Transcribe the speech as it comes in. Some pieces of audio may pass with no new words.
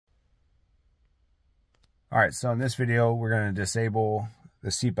Alright, so in this video, we're going to disable the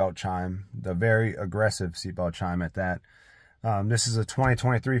seatbelt chime, the very aggressive seatbelt chime at that. This is a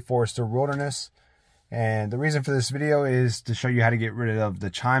 2023 Forester Wilderness, and the reason for this video is to show you how to get rid of the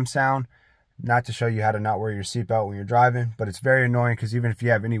chime sound, not to show you how to not wear your seatbelt when you're driving, but it's very annoying because even if you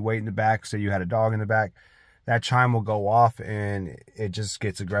have any weight in the back, say you had a dog in the back, that chime will go off and it just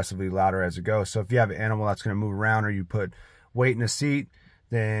gets aggressively louder as it goes. So if you have an animal that's going to move around or you put weight in the seat,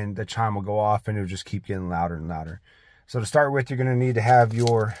 then the chime will go off and it'll just keep getting louder and louder. So to start with, you're going to need to have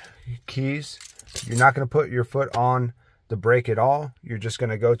your keys. You're not going to put your foot on the brake at all. You're just going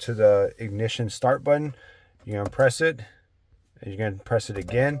to go to the ignition start button. You're going to press it, and you're going to press it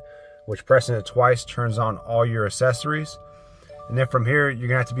again, which pressing it twice turns on all your accessories. And then from here, you're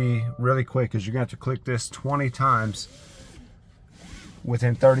going to have to be really quick because you're going to have to click this 20 times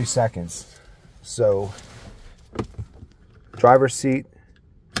within 30 seconds. So driver's seat,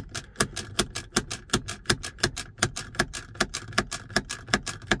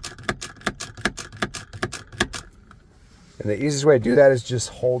 and the easiest way to do that is just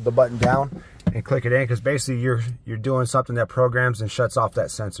hold the button down and click it in, because basically you're doing something that programs and shuts off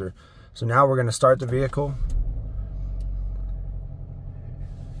that sensor. So now we're going to start the vehicle.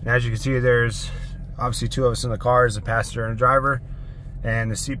 And as you can see, there's obviously two of us in the car, as a passenger and a driver,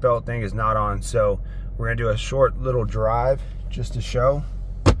 and the seatbelt thing is not on. So we're going to do a short little drive just to show.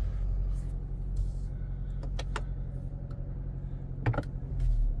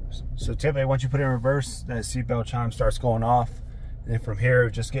 So typically once you put it in reverse, that seatbelt chime starts going off. And then from here,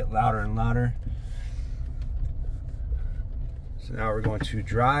 it just get louder and louder. So now we're going to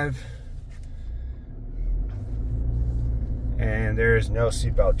drive. And there is no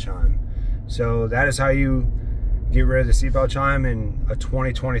seatbelt chime. So that is how you get rid of the seatbelt chime in a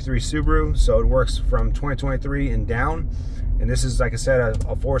 2023 Subaru. So it works from 2023 and down. And this is, like I said,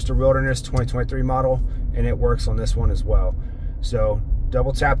 a Forester Wilderness 2023 model, and it works on this one as well. So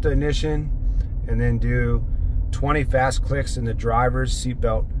double tap the ignition and then do 20 fast clicks in the driver's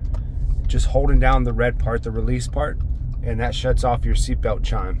seatbelt, just holding down the red part, the release part, and that shuts off your seatbelt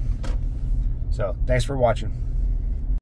chime. So thanks for watching.